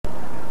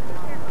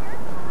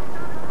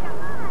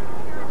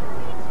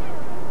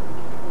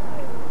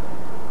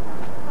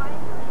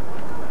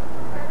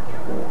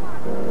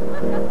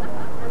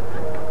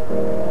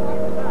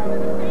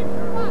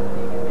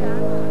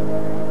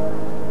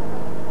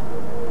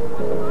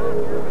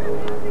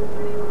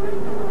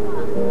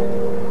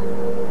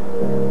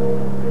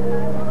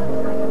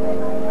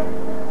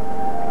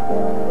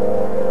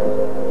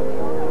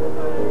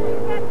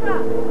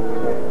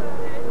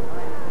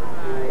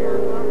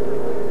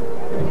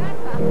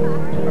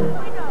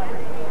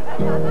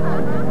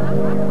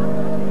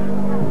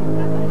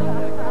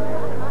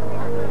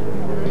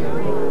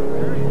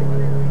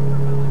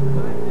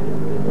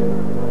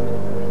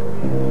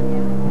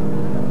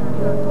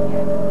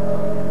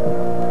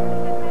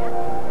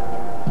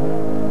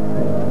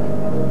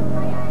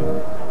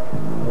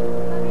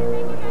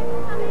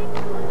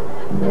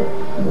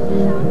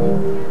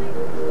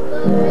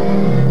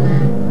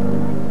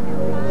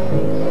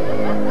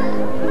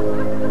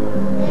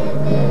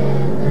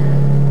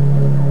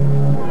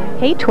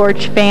Hey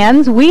Torch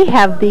fans, we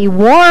have the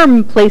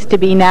warm place to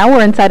be now.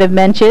 We're inside of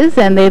Mensch's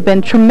and they've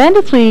been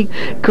tremendously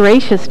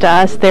gracious to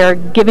us. They're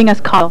giving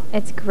us call.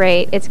 It's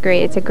great. It's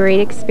great. It's a great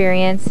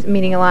experience,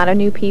 meeting a lot of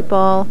new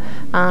people.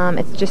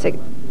 It's just a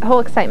whole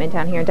excitement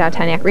down here in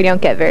downtown Akron we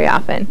don't get very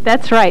often.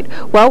 That's right.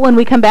 Well, when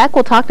we come back,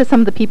 we'll talk to some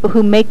of the people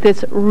who make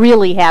this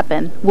really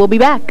happen. We'll be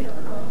back.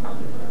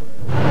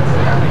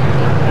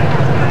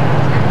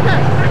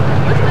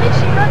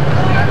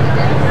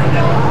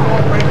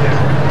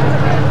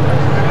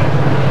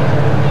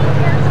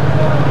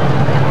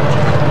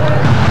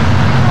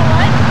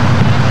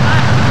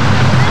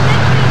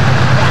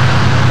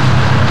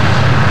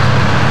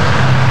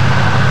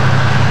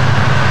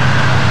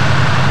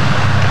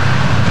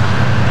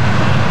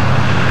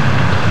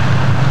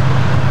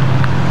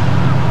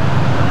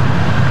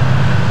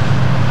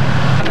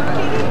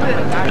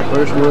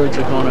 First words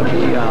are going to be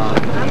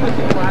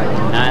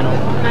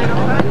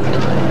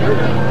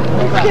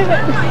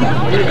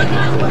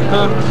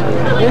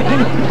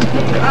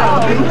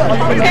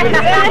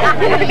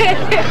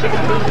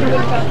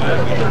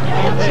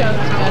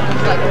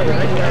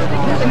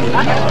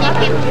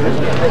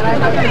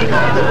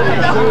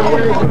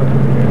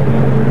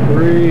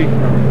 3,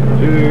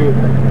 2.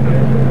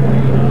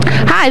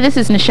 Hi, this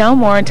is Nichelle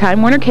Moore in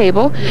Time Warner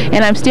Cable,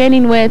 and I'm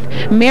standing with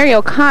Mary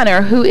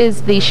O'Connor, who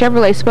is the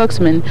Chevrolet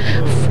spokeswoman,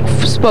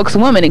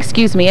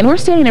 and we're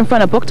standing in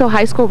front of Bookto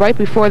High School right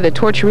before the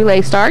torch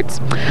relay starts.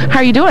 How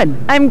are you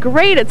doing? I'm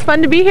great. It's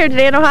fun to be here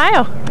today in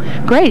Ohio.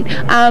 Great.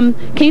 Can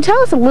you tell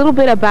us a little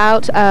bit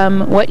about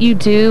what you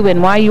do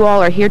and why you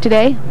all are here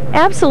today?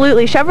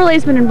 Absolutely.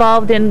 Chevrolet's been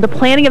involved in the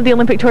planning of the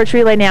Olympic Torch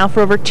Relay now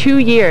for over 2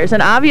 years, and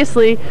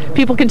obviously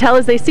people can tell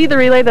as they see the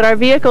relay that our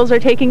vehicles are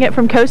taking it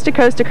from coast to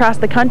coast across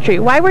the country.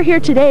 Why we're here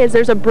today is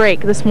there's a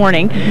break this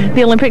morning,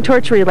 the Olympic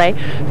Torch Relay.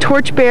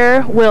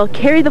 Torchbearer will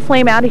carry the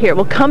flame out of here. It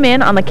will come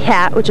in on the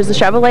CAT, which is the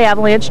Chevrolet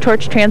Avalanche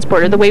Torch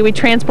Transporter, the way we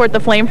transport the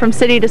flame from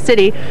city to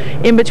city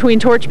in between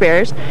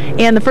torchbearers.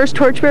 And the first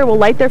torchbearer will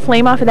light their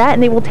flame off of that,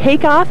 and they will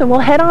take off, and we'll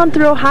head on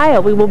through Ohio.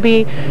 We will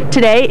be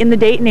today in the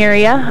Dayton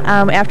area,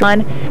 after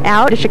on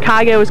out to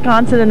Chicago,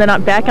 Wisconsin, and then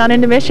on back on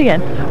into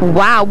Michigan.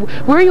 Wow.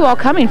 Where are you all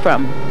coming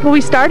from? Well,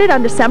 we started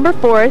on December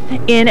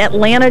 4th in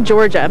Atlanta,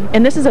 Georgia,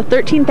 and this is a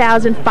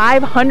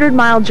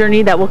 13,500-mile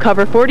journey that will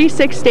cover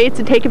 46 states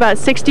and take about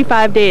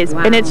 65 days.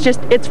 Wow. And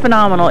it's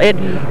phenomenal. It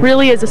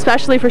really is,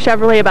 especially for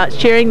Chevrolet, about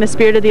sharing the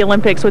spirit of the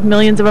Olympics with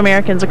millions of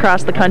Americans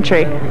across the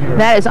country.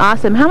 That is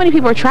awesome. How many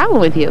people are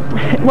traveling with you?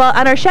 Well,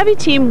 on our Chevy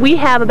team, we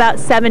have about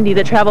 70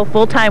 that travel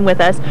full-time with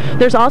us.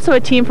 There's also a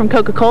team from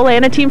Coca-Cola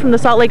and a team from the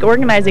Salt Lake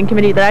Organizing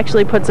Committee that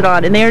actually puts it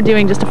on, and they are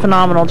doing just a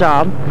phenomenal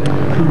job.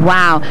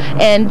 Wow.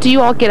 And do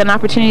you all get an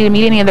opportunity to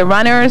meet any of the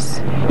runners?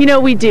 You know,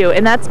 we do,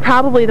 and that's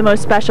probably the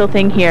most special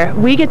thing here.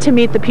 We get to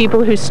meet the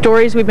people whose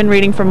stories we've been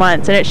reading for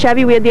months, and at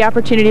Chevy we had the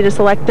opportunity to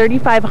select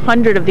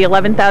 3,500 of the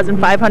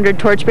 11,500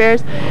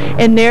 torchbearers,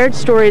 and their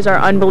stories are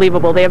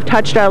unbelievable. They have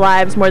touched our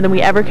lives more than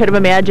we ever could have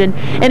imagined,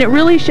 and it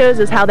really shows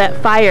us how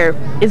that fire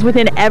is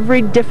within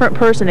every different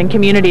person in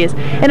communities.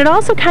 And it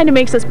also kind of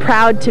makes us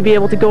proud to be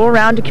able to go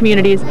around to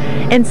communities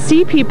and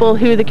see people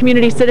who the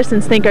community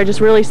citizens think are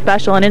just really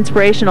special and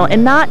inspirational,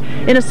 and not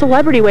in a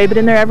celebrity way, but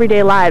in their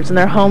everyday lives, in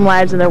their home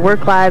lives, in their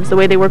work lives, the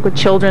way they work with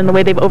children, the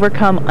way they've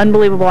overcome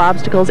unbelievable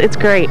obstacles. It's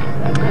great.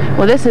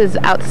 Well, this is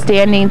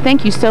outstanding.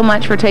 Thank you so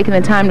much for taking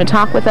the time to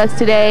talk with us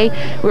today.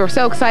 We're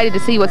so excited to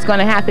see what's going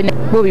to happen.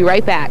 We'll be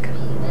right back.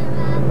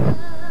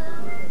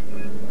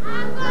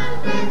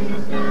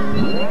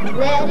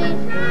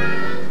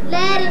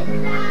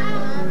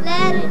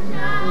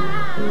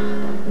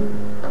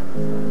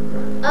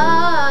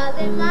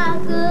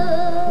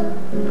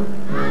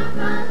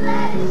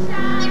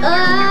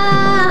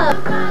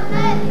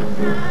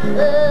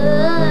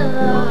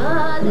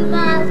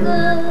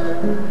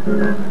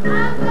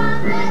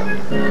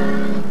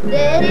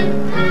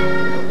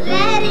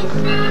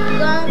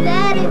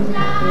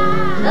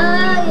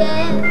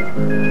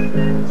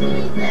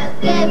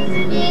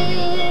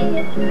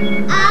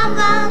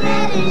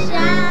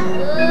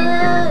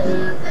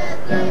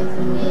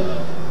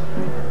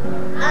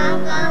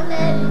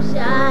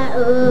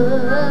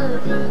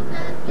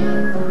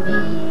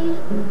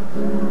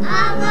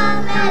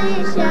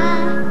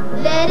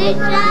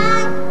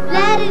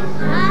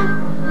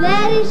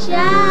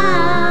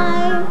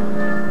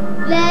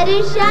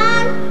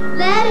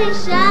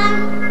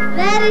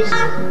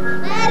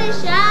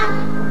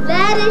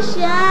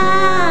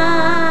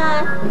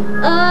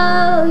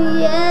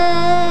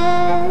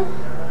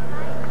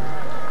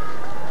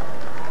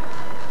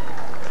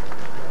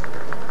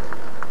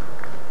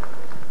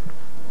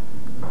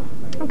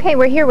 Okay,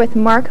 we're here with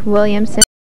Mark Williamson.